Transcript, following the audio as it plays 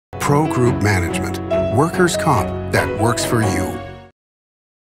Pro Group Management. Workers' comp that works for you.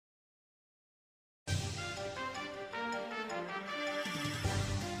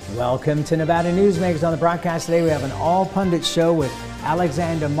 Welcome to Nevada Newsmakers. On the broadcast today, we have an all-pundit show with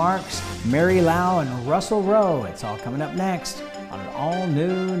Alexander Marks, Mary Lau, and Russell Rowe. It's all coming up next on an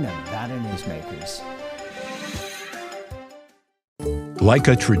all-new Nevada Newsmakers. Like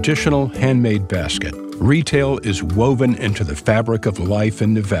a traditional handmade basket, retail is woven into the fabric of life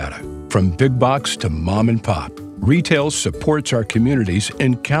in Nevada. From big box to mom and pop, retail supports our communities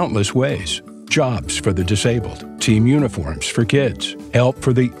in countless ways. Jobs for the disabled, team uniforms for kids, help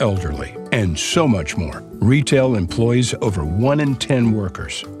for the elderly, and so much more. Retail employs over 1 in 10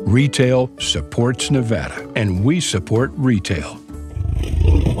 workers. Retail supports Nevada, and we support retail.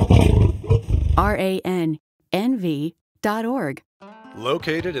 RANNV.org.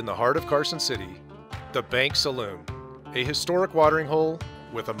 Located in the heart of Carson City, the Bank Saloon, a historic watering hole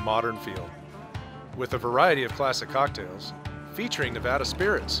with a modern feel. With a variety of classic cocktails, featuring Nevada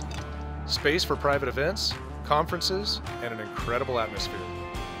spirits, space for private events, conferences, and an incredible atmosphere.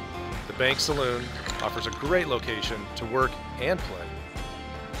 The Bank Saloon offers a great location to work and play.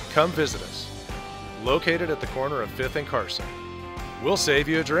 Come visit us. Located at the corner of 5th and Carson. We'll save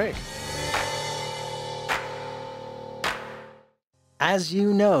you a drink. As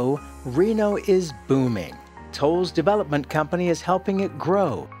you know, Reno is booming. Toll's development company is helping it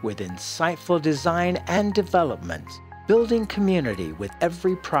grow with insightful design and development, building community with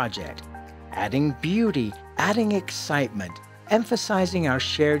every project, adding beauty, adding excitement, emphasizing our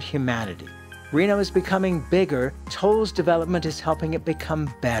shared humanity. Reno is becoming bigger. Toll's development is helping it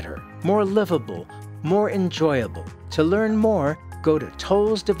become better, more livable, more enjoyable. To learn more, go to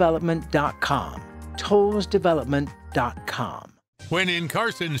tollsdevelopment.com. tollsdevelopment.com. When in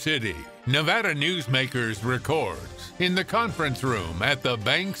Carson City, Nevada Newsmakers records in the conference room at the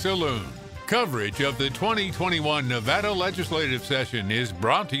Bank Saloon. Coverage of the 2021 Nevada legislative session is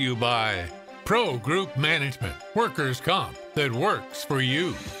brought to you by Pro Group Management, workers' comp that works for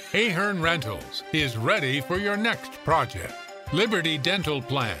you. Ahern Rentals is ready for your next project. Liberty Dental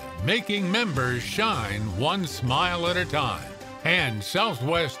Plan, making members shine one smile at a time. And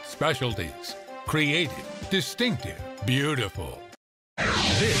Southwest Specialties, creative, distinctive, beautiful.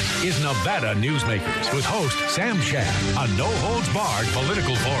 This is Nevada Newsmakers with host Sam Shad, a no-holds-barred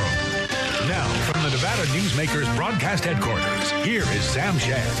political forum. Now, from the Nevada Newsmakers broadcast headquarters, here is Sam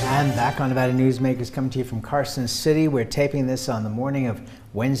Shad. And back on Nevada Newsmakers, coming to you from Carson City. We're taping this on the morning of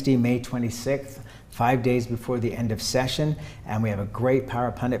Wednesday, May 26th, 5 days before the end of session. And we have a great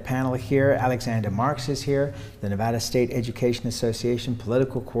Power Pundit panel here. Alexander Marks is here, the Nevada State Education Association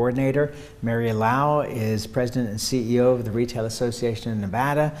political coordinator. Mary Lau is president and CEO of the Retail Association in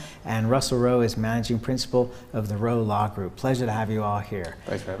Nevada. And Russell Rowe is managing principal of the Rowe Law Group. Pleasure to have you all here.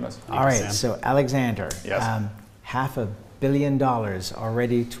 Thanks for having us. All right, so Alexander, yes. $500 million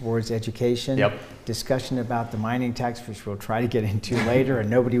already towards education. Yep. Discussion about the mining tax, which we'll try to get into later and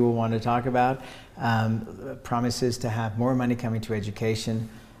nobody will want to talk about. Promises to have more money coming to education.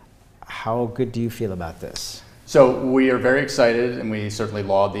 How good do you feel about this? So we are very excited, and we certainly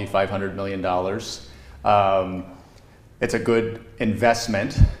laud the $500 million. It's a good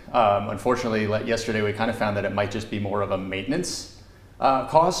investment. Unfortunately, yesterday we kind of found that it might just be more of a maintenance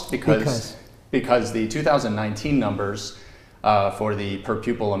cost because the 2019 numbers for the per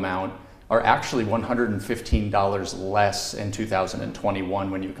pupil amount are actually $115 less in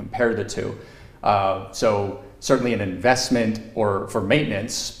 2021 when you compare the two. So certainly an investment or for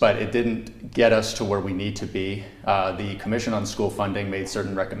maintenance, but it didn't get us to where we need to be. The Commission on School Funding made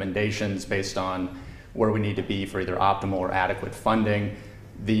certain recommendations based on where we need to be for either optimal or adequate funding.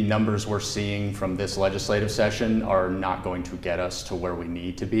 The numbers we're seeing from this legislative session are not going to get us to where we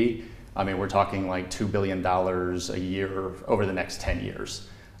need to be. I mean, we're talking like $2 billion a year over the next 10 years.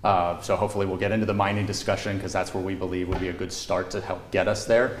 So hopefully we'll get into the mining discussion because that's where we believe would be a good start to help get us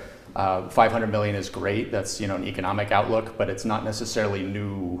there. 500 million is great. That's, an economic outlook, but it's not necessarily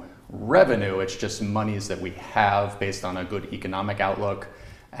new revenue. It's just monies that we have based on a good economic outlook.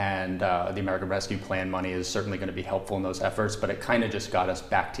 And the American Rescue Plan money is certainly going to be helpful in those efforts, but it kind of just got us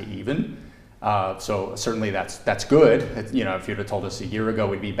back to even. So certainly that's good. If you'd have told us a year ago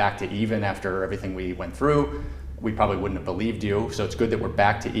we'd be back to even after everything we went through, we probably wouldn't have believed you. So it's good that we're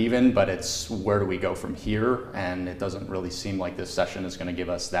back to even, but it's where do we go from here? And it doesn't really seem like this session is going to give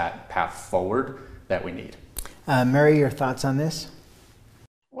us that path forward that we need. Mary, your thoughts on this?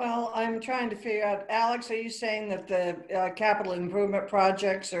 Well, I'm trying to figure out, Alex, are you saying that the capital improvement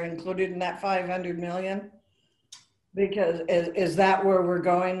projects are included in that 500 million? Because is that where we're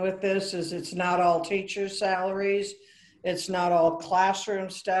going with this? Is it's not all teachers' salaries? it's not all classroom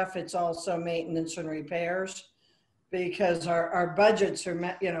stuff, it's also maintenance and repairs, because our budgets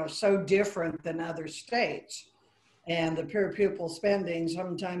are, so different than other states. And the per pupil spending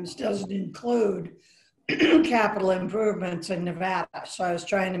sometimes doesn't include capital improvements in Nevada. So I was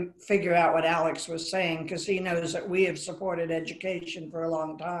trying to figure out what Alex was saying, because he knows that we have supported education for a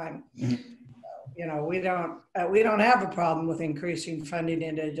long time. We don't have a problem with increasing funding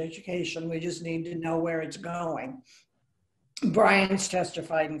into education. We just need to know where it's going. Brian's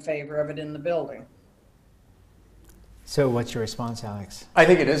testified in favor of it in the building. So what's your response, Alex? I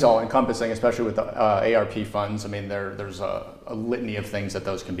think it is all encompassing, especially with the ARP funds. I mean, there's a litany of things that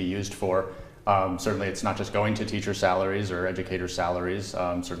those can be used for. Certainly it's not just going to teacher salaries or educator salaries.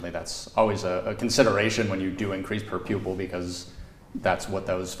 Certainly that's always a consideration when you do increase per pupil, because that's what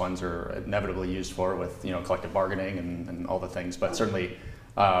those funds are inevitably used for, with collective bargaining and all the things. But certainly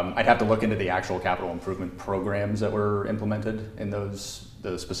I'd have to look into the actual capital improvement programs that were implemented in the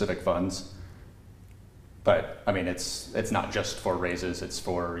specific funds. But I mean, it's not just for raises, it's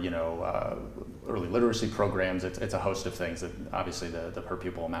for early literacy programs. It's a host of things that obviously the per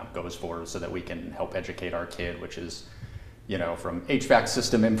pupil amount goes for, so that we can help educate our kid, which is from HVAC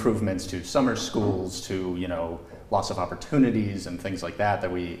system improvements to summer schools to loss of opportunities and things like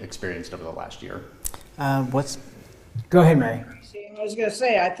that we experienced over the last year. Go ahead, Mary. I was going to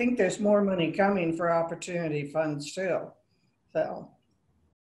say, I think there's more money coming for opportunity funds too. So.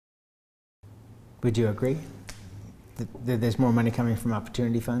 Would you agree that there's more money coming from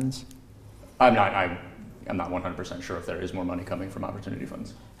opportunity funds? I'm not 100% sure if there is more money coming from opportunity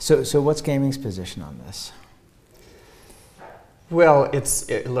funds. So what's gaming's position on this? Well,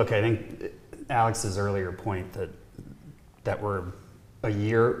 look, I think Alex's earlier point that we're a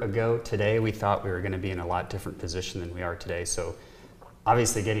year ago today, we thought we were going to be in a lot different position than we are today. So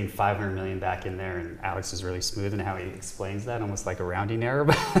obviously getting 500 million back in there, and Alex is really smooth in how he explains that, almost like a rounding error.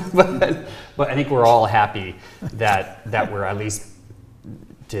 But I think we're all happy that we're at least,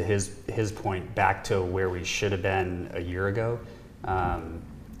 to his point, back to where we should have been a year ago.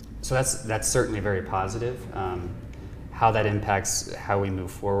 So that's certainly very positive. How that impacts how we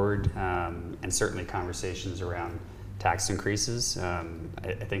move forward, and certainly conversations around tax increases, I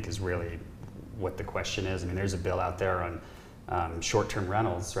think is really what the question is. I mean, there's a bill out there on short-term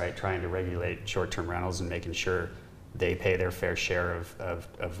rentals, right? Trying to regulate short-term rentals and making sure they pay their fair share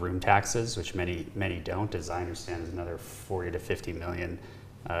of room taxes, which many don't. As I understand, is another 40 to 50 million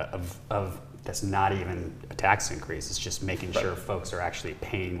of that's not even a tax increase. It's just making sure folks are actually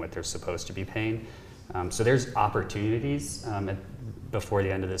paying what they're supposed to be paying. So there's opportunities before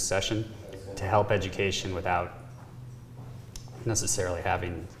the end of this session to help education without necessarily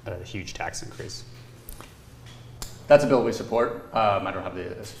having a huge tax increase. That's a bill we support. I don't have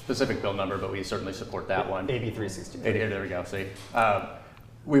the specific bill number, but we certainly support that one. AB 360. There we go. See,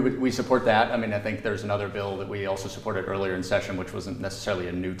 we support that. I mean, I think there's another bill that we also supported earlier in session, which wasn't necessarily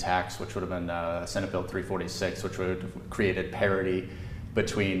a new tax, which would have been Senate Bill 346, which would have created parity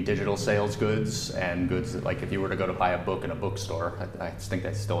between digital sales goods and goods that, like, if you were to go to buy a book in a bookstore, I think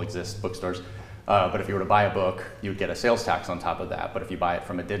that still exists, bookstores. But if you were to buy a book, you'd get a sales tax on top of that. But if you buy it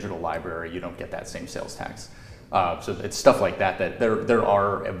from a digital library, you don't get that same sales tax. So it's stuff like that there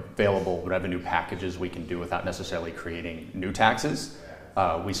are available revenue packages we can do without necessarily creating new taxes.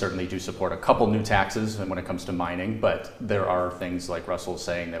 We certainly do support a couple new taxes when it comes to mining, but there are things like Russell's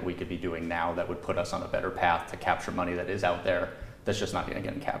saying that we could be doing now that would put us on a better path to capture money that is out there that's just not going to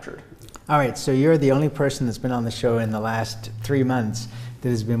get captured. All right, so you're the only person that's been on the show in the last 3 months that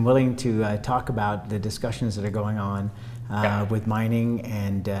has been willing to talk about the discussions that are going on with mining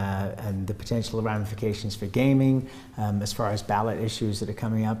and the potential ramifications for gaming, as far as ballot issues that are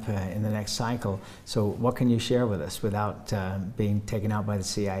coming up in the next cycle. So what can you share with us without being taken out by the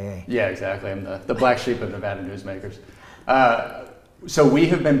CIA? Yeah, exactly. I'm the black sheep of Nevada Newsmakers. So we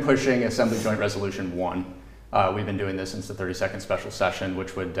have been pushing Assembly Joint Resolution 1. We've been doing this since the 32nd special session,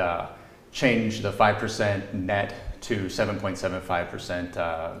 which would change the 5% net to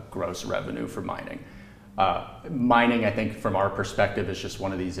 7.75% gross revenue for mining. Mining, I think, from our perspective, is just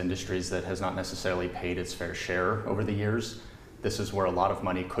one of these industries that has not necessarily paid its fair share over the years. This is where a lot of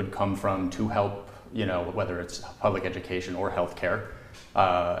money could come from to help, whether it's public education or healthcare.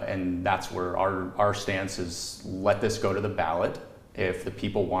 And that's where our stance is: let this go to the ballot. If the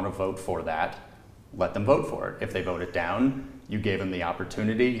people want to vote for that, let them vote for it. If they vote it down, you gave them the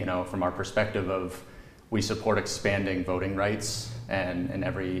opportunity. From our perspective of, we support expanding voting rights and in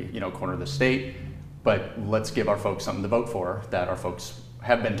every corner of the state. But let's give our folks something to vote for that our folks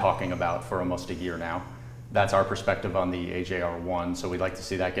have been talking about for almost a year now. That's our perspective on the AJR1. So we'd like to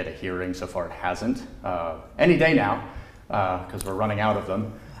see that get a hearing. So far it hasn't. Any day now. because we're running out of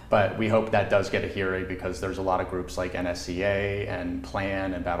them. But we hope that does get a hearing, because there's a lot of groups like NSEA and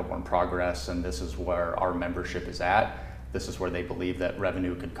Plan and Battleborn Progress, and this is where our membership is at. This is where they believe that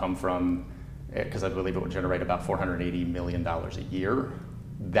revenue could come from, because I believe it would generate about $480 million a year.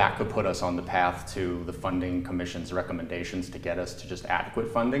 That could put us on the path to the Funding Commission's recommendations to get us to just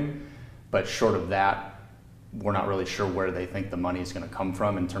adequate funding. But short of that, we're not really sure where they think the money is going to come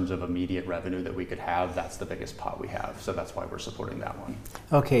from in terms of immediate revenue that we could have. That's the biggest pot we have. So that's why we're supporting that one.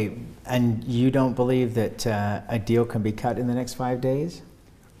 Okay, and you don't believe that a deal can be cut in the next 5 days?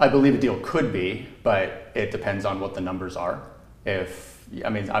 I believe a deal could be, but it depends on what the numbers are. I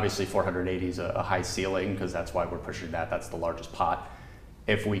mean, obviously 480 is a high ceiling, because that's why we're pushing that. That's the largest pot.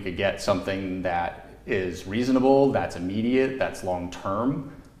 If we could get something that is reasonable, that's immediate, that's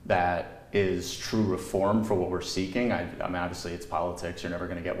long-term, that is true reform for what we're seeking. I mean, obviously it's politics. You're never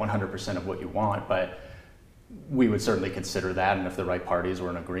going to get 100% of what you want, but we would certainly consider that. And if the right parties were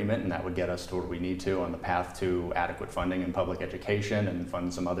in agreement, and that would get us to where we need to on the path to adequate funding in public education and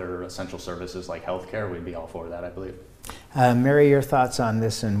fund some other essential services like healthcare, we'd be all for that, I believe. Mary, your thoughts on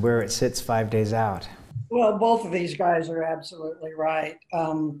this and where it sits 5 days out? Well, both of these guys are absolutely right.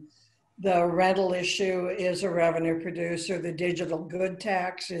 The rental issue is a revenue producer. The digital good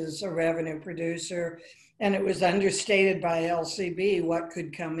tax is a revenue producer. And it was understated by LCB what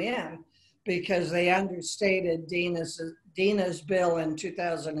could come in, because they understated Dina's bill in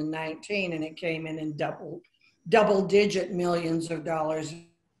 2019, and it came in double digit millions of dollars,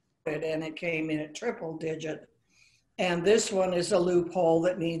 and it came in at triple digit. And this one is a loophole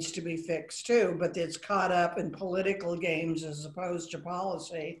that needs to be fixed too, but it's caught up in political games as opposed to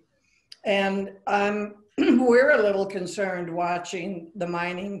policy. And we're a little concerned watching the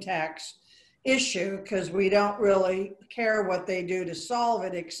mining tax issue, because we don't really care what they do to solve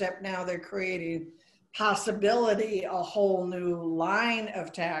it, except now they're creating possibility a whole new line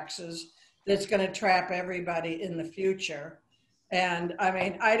of taxes that's going to trap everybody in the future. And I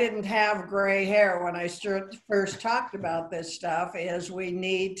mean, I didn't have gray hair when I first talked about this stuff. Is we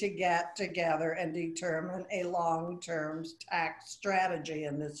need to get together and determine a long-term tax strategy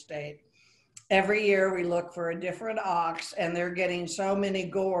in this state. Every year we look for a different ox, and they're getting so many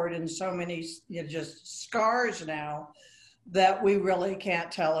gored and so many just scars now that we really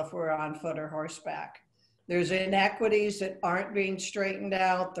can't tell if we're on foot or horseback. There's inequities that aren't being straightened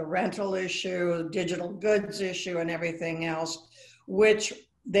out, the rental issue, digital goods issue, and everything else, which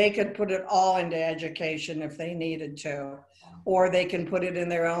they could put it all into education if they needed to, or they can put it in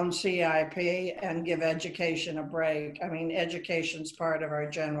their own CIP and give education a break. I mean, education's part of our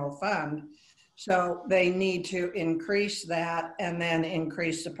general fund. So they need to increase that and then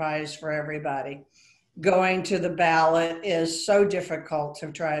increase the pies for everybody. Going to the ballot is so difficult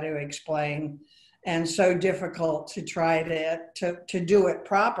to try to explain, and so difficult to try to do it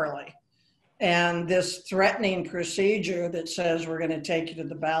properly. And this threatening procedure that says we're going to take you to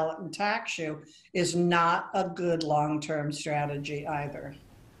the ballot and tax you is not a good long-term strategy either.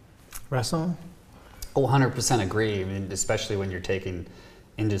 Russell? 100% agree. I mean, especially when you're taking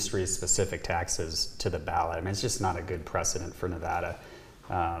industry-specific taxes to the ballot. I mean, it's just not a good precedent for Nevada.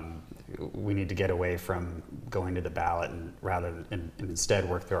 We need to get away from going to the ballot and instead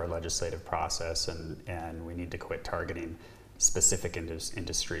work through our legislative process, and we need to quit targeting specific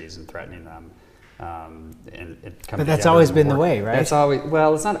industries and threatening them. But that's always been the way, right? That's always,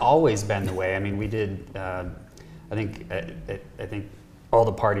 well, it's not always been the way. I mean, we did, I think all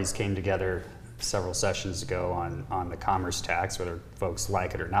the parties came together several sessions ago on the commerce tax, whether folks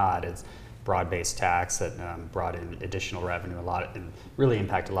like it or not. It's broad-based tax that brought in additional revenue and really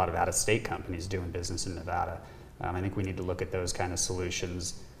impacted a lot of out-of-state companies doing business in Nevada. I think we need to look at those kind of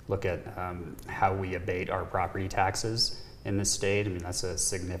solutions, look at how we abate our property taxes in this state. I mean, that's a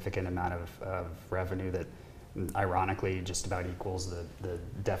significant amount of revenue that ironically just about equals the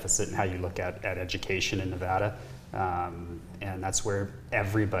deficit in how you look at education in Nevada. And that's where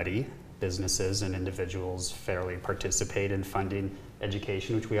everybody, businesses and individuals, fairly participate in funding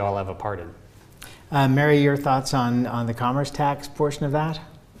education, which we all have a part in. Mary, your thoughts on the commerce tax portion of that?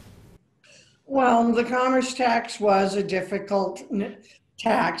 Well, the commerce tax was a difficult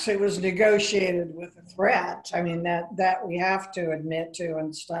tax. It was negotiated with a threat. I mean, that we have to admit to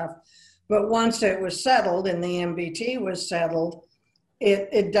and stuff. But once it was settled and the MBT was settled,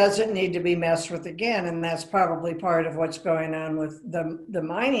 it doesn't need to be messed with again. And that's probably part of what's going on with the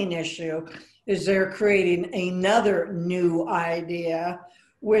mining issue, is they're creating another new idea,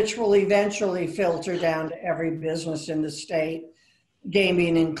 which will eventually filter down to every business in the state,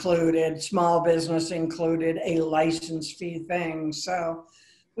 gaming included, small business included, a license fee thing. So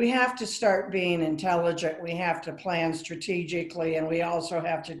we have to start being intelligent. We have to plan strategically, and we also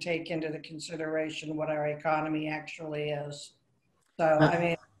have to take into the consideration what our economy actually is. So, I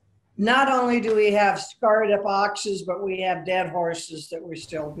mean, not only do we have scarred up oxes, but we have dead horses that we're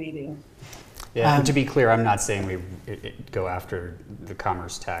still beating. Yeah, and to be clear, I'm not saying we go after the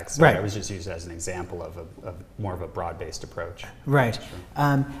commerce tax. Right. I was just used as an example of more of a broad-based approach. Right.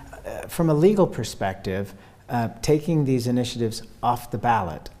 From a legal perspective, taking these initiatives off the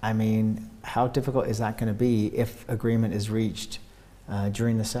ballot, I mean, how difficult is that going to be if agreement is reached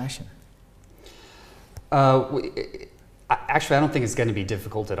during the session? Actually, I don't think it's going to be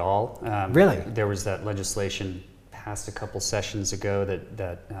difficult at all. Really? There was that legislation passed a couple sessions ago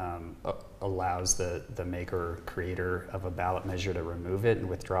that allows the maker or creator of a ballot measure to remove it and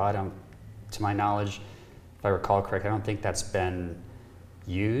withdraw it. To my knowledge, if I recall correctly, I don't think that's been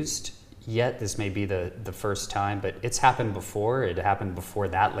used yet. This may be the first time, but it's happened before. It happened before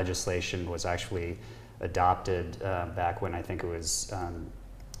that legislation was actually adopted back when I think it was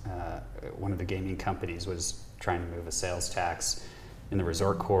one of the gaming companies was trying to move a sales tax in the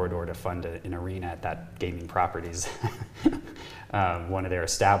resort corridor to fund an arena at that gaming properties, one of their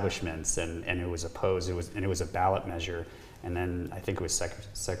establishments, and it was opposed. It was a ballot measure, and then I think it was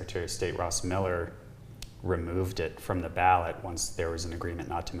Secretary of State Ross Miller removed it from the ballot once there was an agreement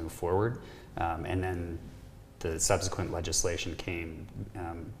not to move forward, and then the subsequent legislation came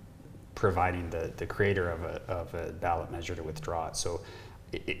providing the creator of a ballot measure to withdraw it. So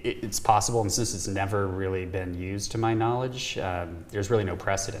it's possible, and since it's never really been used to my knowledge, there's really no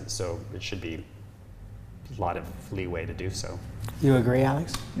precedent, so it should be a lot of leeway to do so. You agree,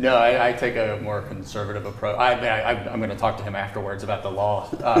 Alex? No, I take a more conservative approach. I'm going to talk to him afterwards about the law,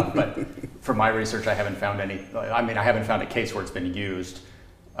 but from my research, I haven't found any. I mean, I haven't found a case where it's been used.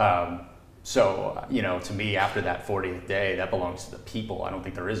 So, you know, to me, after that 40th day, that belongs to the people. I don't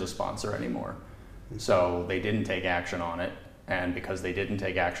think there is a sponsor anymore. So they didn't take action on it, and because they didn't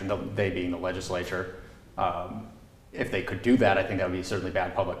take action, they being the legislature, if they could do that, I think that would be certainly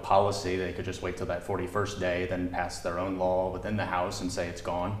bad public policy. They could just wait till that 41st day, then pass their own law within the House and say it's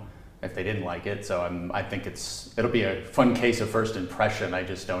gone if they didn't like it. So I think it'll be a fun case of first impression. I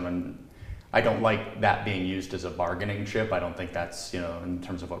just I don't like that being used as a bargaining chip. I don't think that's, you know, in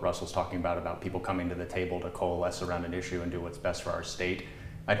terms of what Russell's talking about people coming to the table to coalesce around an issue and do what's best for our state.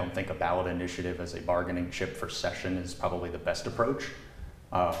 I don't think a ballot initiative as a bargaining chip for session is probably the best approach.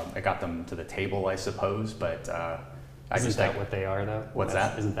 It got them to the table, I suppose, but Isn't that what they are, though? What's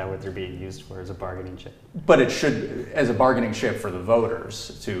that? Isn't that what they're being used for, as a bargaining chip? But it should, as a bargaining chip for the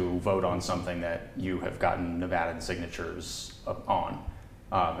voters, to vote on something that you have gotten Nevadan signatures on.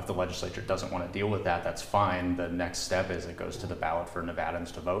 If the legislature doesn't want to deal with that, that's fine. The next step is it goes to the ballot for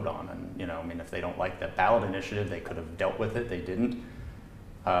Nevadans to vote on. And, you know, I mean, if they don't like that ballot initiative, they could have dealt with it. They didn't.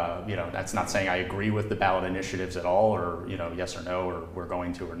 You know, that's not saying I agree with the ballot initiatives at all, or, you know, yes or no, or we're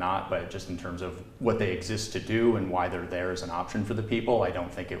going to or not, but just in terms of what they exist to do and why they're there as an option for the people, I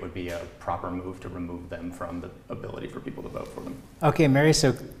don't think it would be a proper move to remove them from the ability for people to vote for them. Okay, Mary,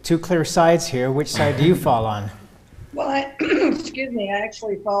 so two clear sides here. Which side do you fall on? Well, excuse me, I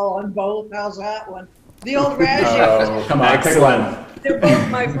actually fall on both. How's that one? The old Raggio. Oh, come on, pick one. They're both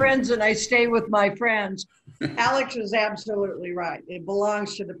my friends, and I stay with my friends. Alex is absolutely right. It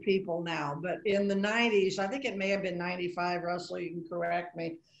belongs to the people now. But in the 90s, I think it may have been 95, Russell, you can correct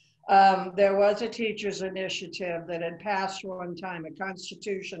me. There was a teachers' initiative that had passed one time, a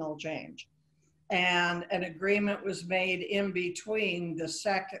constitutional change. And an agreement was made in between the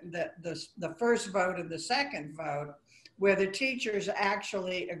first vote and the second vote, where the teachers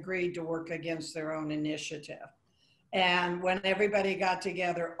actually agreed to work against their own initiative. And when everybody got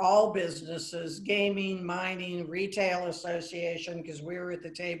together, all businesses, gaming, mining, retail association, because we were at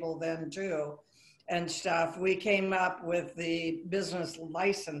the table then too, and stuff, we came up with the business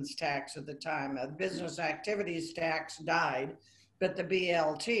license tax at the time. The business activities tax died, but the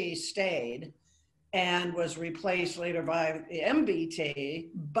BLT stayed and was replaced later by the MBT.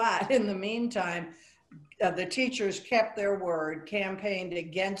 But in the meantime, the teachers kept their word, campaigned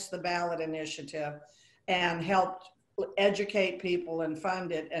against the ballot initiative, and helped educate people and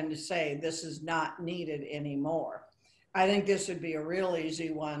fund it and to say this is not needed anymore. I think this would be a real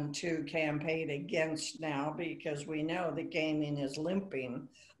easy one to campaign against now, because we know that gaming is limping.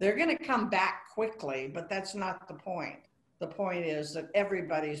 They're going to come back quickly, but that's not the point. The point is that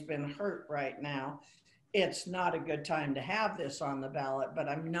everybody's been hurt right now. It's not a good time to have this on the ballot, but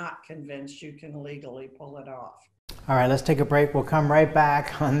I'm not convinced you can legally pull it off. All right, let's take a break. We'll come right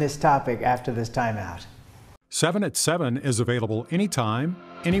back on this topic after this timeout. 7 at 7 is available anytime,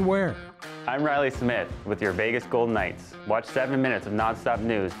 anywhere. I'm Riley Smith with your Vegas Golden Knights. Watch 7 minutes of nonstop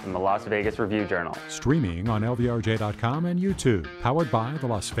news from the Las Vegas Review-Journal. Streaming on LVRJ.com and YouTube. Powered by the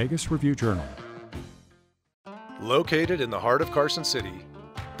Las Vegas Review-Journal. Located in the heart of Carson City,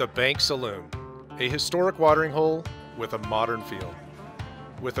 the Bank Saloon, a historic watering hole with a modern feel.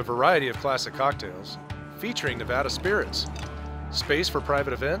 With a variety of classic cocktails, featuring Nevada spirits, space for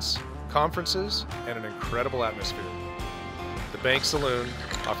private events, conferences, and an incredible atmosphere. The Bank Saloon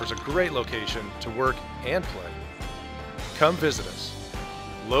offers a great location to work and play. Come visit us.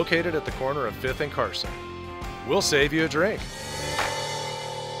 Located at the corner of 5th and Carson. We'll save you a drink.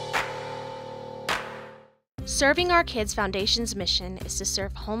 Serving Our Kids Foundation's mission is to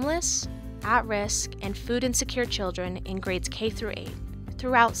serve homeless, at-risk, and food insecure children in grades K through 8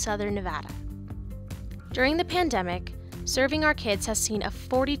 throughout Southern Nevada. During the pandemic, Serving Our Kids has seen a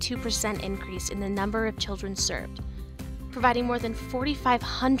 42% increase in the number of children served, providing more than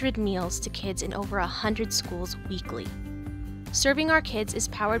 4,500 meals to kids in over 100 schools weekly. Serving Our Kids is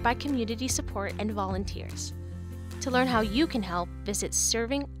powered by community support and volunteers. To learn how you can help, visit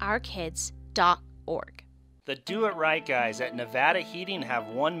servingourkids.org. The Do It Right guys at Nevada Heating have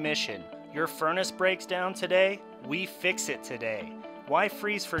one mission. Your furnace breaks down today, we fix it today. Why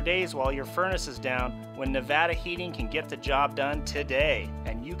freeze for days while your furnace is down when Nevada Heating can get the job done today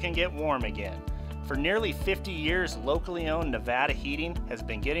and you can get warm again? For nearly 50 years, locally owned Nevada Heating has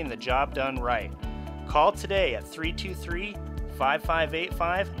been getting the job done right. Call today at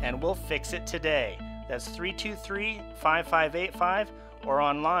 323-5585 and we'll fix it today. That's 323-5585 or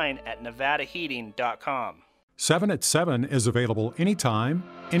online at nevadaheating.com. 7 at 7 is available anytime,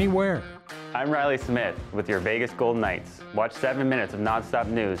 anywhere. I'm Riley Smith with your Vegas Golden Knights. Watch 7 minutes of nonstop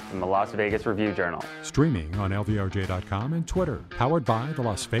news from the Las Vegas Review-Journal. Streaming on LVRJ.com and Twitter. Powered by the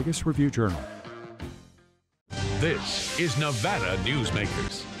Las Vegas Review-Journal. This is Nevada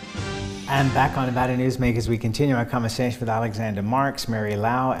Newsmakers. And back on Nevada Newsmakers, we continue our conversation with Alexander Marks, Mary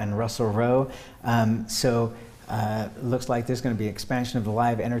Lau, and Russell Rowe. Looks like there's going to be expansion of the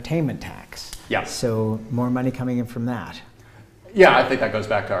live entertainment tax. Yeah. So more money coming in from that. Yeah, I think that goes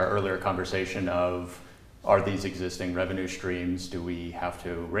back to our earlier conversation of, are these existing revenue streams? Do we have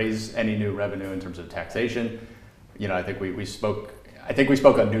to raise any new revenue in terms of taxation? You know, I think we spoke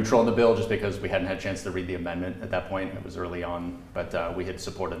on neutral in the bill just because we hadn't had a chance to read the amendment at that point. It was early on, but we had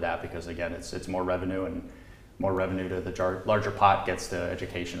supported that because, again, it's more revenue, and more revenue to the larger pot gets to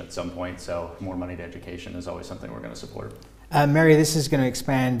education at some point. So more money to education is always something we're going to support. Mary, this is going to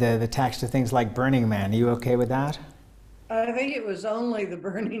expand the tax to things like Burning Man. Are you okay with that? I think it was only the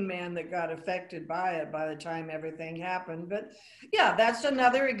Burning Man that got affected by it by the time everything happened. But yeah, that's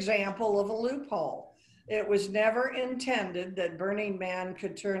another example of a loophole. It was never intended that Burning Man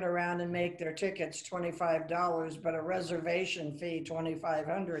could turn around and make their tickets $25, but a reservation fee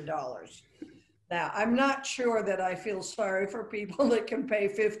 $2,500. Now, I'm not sure that I feel sorry for people that can pay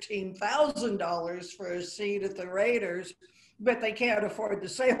 $15,000 for a seat at the Raiders, but they can't afford the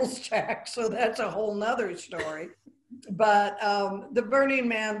sales tax, so that's a whole nother story. But the Burning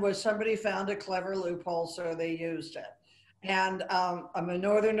Man was, somebody found a clever loophole, so they used it. And I'm in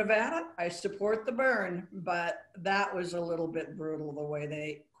Northern Nevada, I support the burn, but that was a little bit brutal the way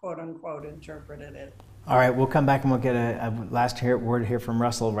they quote unquote interpreted it. All right, we'll come back and we'll get a last word here from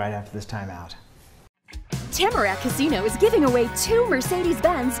Russell right after this timeout. Tamarack Casino is giving away 2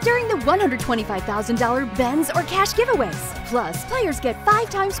 Mercedes-Benz during the $125,000 Benz or cash giveaways. Plus, players get 5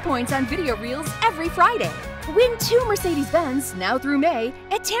 times points on video reels every Friday. Win 2 Mercedes-Benz now through May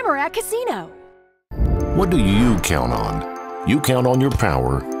at Tamarack Casino. What do you count on? You count on your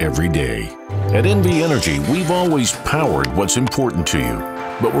power every day. At NV Energy, we've always powered what's important to you.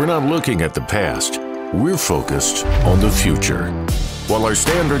 But we're not looking at the past. We're focused on the future. While our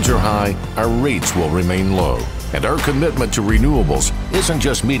standards are high, our rates will remain low. And our commitment to renewables isn't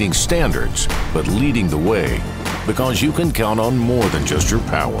just meeting standards, but leading the way. Because you can count on more than just your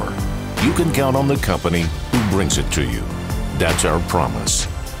power. You can count on the company who brings it to you. That's our promise.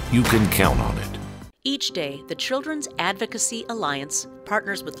 You can count on it. Each day, the Children's Advocacy Alliance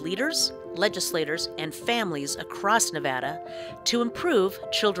partners with leaders, legislators, and families across Nevada to improve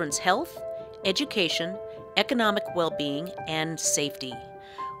children's health, education, economic well-being, and safety.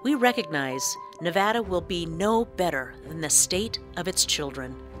 We recognize Nevada will be no better than the state of its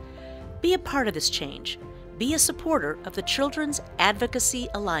children. Be a part of this change. Be a supporter of the Children's Advocacy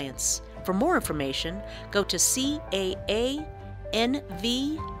Alliance. For more information, go to caanv.org.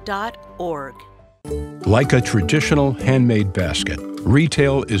 Like a traditional handmade basket,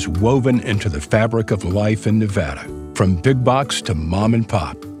 retail is woven into the fabric of life in Nevada. From big box to mom and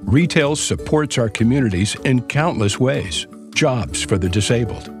pop, retail supports our communities in countless ways. jobs for the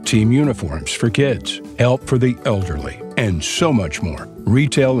disabled, team uniforms for kids, help for the elderly, and so much more.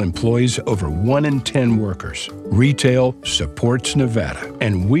 Retail employs over 1 in 10 workers. Retail supports Nevada,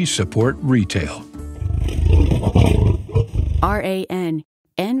 and we support retail. RANNV.org.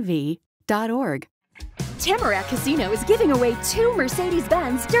 Tamarack Casino is giving away 2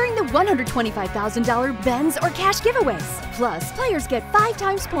 Mercedes-Benz during the $125,000 Benz or cash giveaways. Plus, players get 5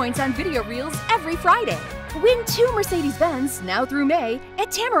 times points on video reels every Friday. Win 2 Mercedes-Benz now through May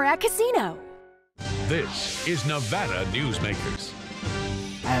at Tamarack Casino. This is Nevada Newsmakers.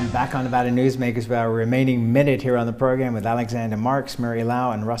 And back on Nevada Newsmakers for our remaining minute here on the program with Alexander Marks, Mary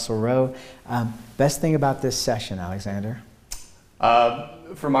Lau, and Russell Rowe. Best thing about this session, Alexander?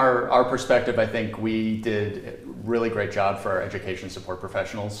 From our perspective, I think we did a really great job for our education support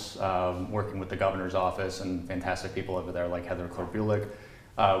professionals, working with the governor's office and fantastic people over there like Heather Clark-Bulick.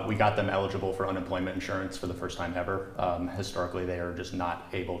 We got them eligible for unemployment insurance for the first time ever. Historically, they are just not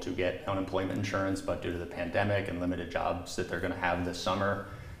able to get unemployment insurance, but due to the pandemic and limited jobs that they're going to have this summer,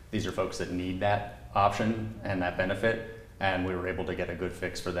 these are folks that need that option and that benefit, and we were able to get a good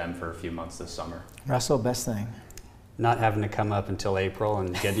fix for them for a few months this summer. Russell, best thing? Not having to come up until April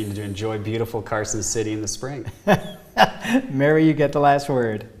and getting to enjoy beautiful Carson City in the spring. Mary, you get the last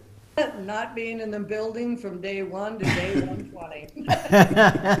word. Not being in the building from day 1 to day 120.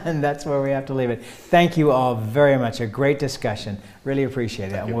 And that's where we have to leave it. Thank you all very much. A great discussion. Really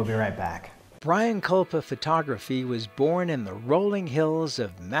appreciate it. And we'll be right back. Brian Culpa Photography was born in the rolling hills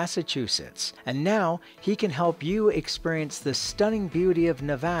of Massachusetts, and now he can help you experience the stunning beauty of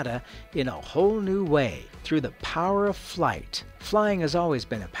Nevada in a whole new way through the power of flight. Flying has always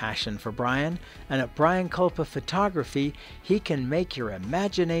been a passion for Brian, and at Brian Culpa Photography, he can make your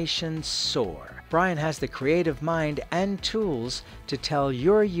imagination soar. Brian has the creative mind and tools to tell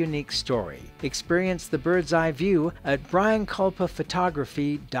your unique story. Experience the bird's eye view at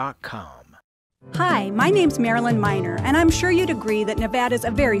brianculpaphotography.com. Hi, my name's Marilyn Miner, and I'm sure you'd agree that Nevada's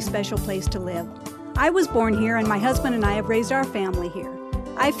a very special place to live. I was born here, and my husband and I have raised our family here.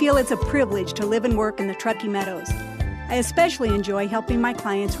 I feel it's a privilege to live and work in the Truckee Meadows. I especially enjoy helping my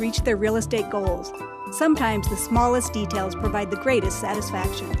clients reach their real estate goals. Sometimes the smallest details provide the greatest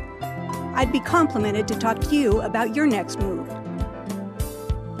satisfaction. I'd be complimented to talk to you about your next move.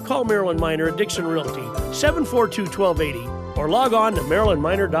 Call Marilyn Miner at Dixon Realty, 742-1280, or log on to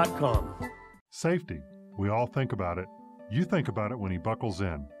marilynminer.com. Safety. We all think about it. You think about it when he buckles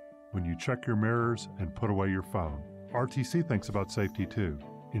in, when you check your mirrors and put away your phone. RTC thinks about safety too.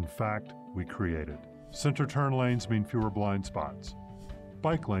 In fact, we create it. Center turn lanes mean fewer blind spots.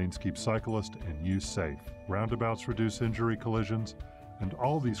 Bike lanes keep cyclists and you safe. Roundabouts reduce injury collisions, and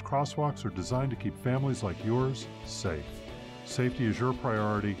all these crosswalks are designed to keep families like yours safe. Safety is your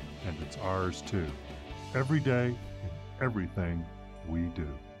priority, and it's ours too. Every day, in everything we do.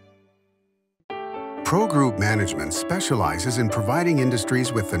 Pro Group Management specializes in providing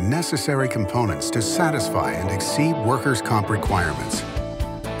industries with the necessary components to satisfy and exceed workers' comp requirements.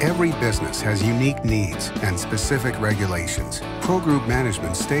 Every business has unique needs and specific regulations. Pro Group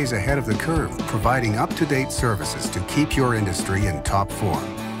Management stays ahead of the curve, providing up-to-date services to keep your industry in top form.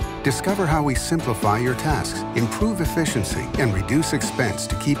 Discover how we simplify your tasks, improve efficiency, and reduce expense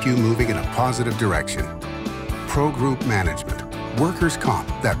to keep you moving in a positive direction. Pro Group Management, workers' comp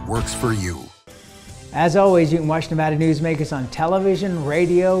that works for you. As always, you can watch Nevada Newsmakers on television,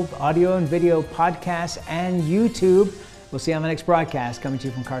 radio, audio and video podcasts, and YouTube. We'll see you on the next broadcast coming to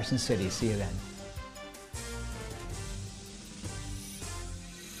you from Carson City. See you then.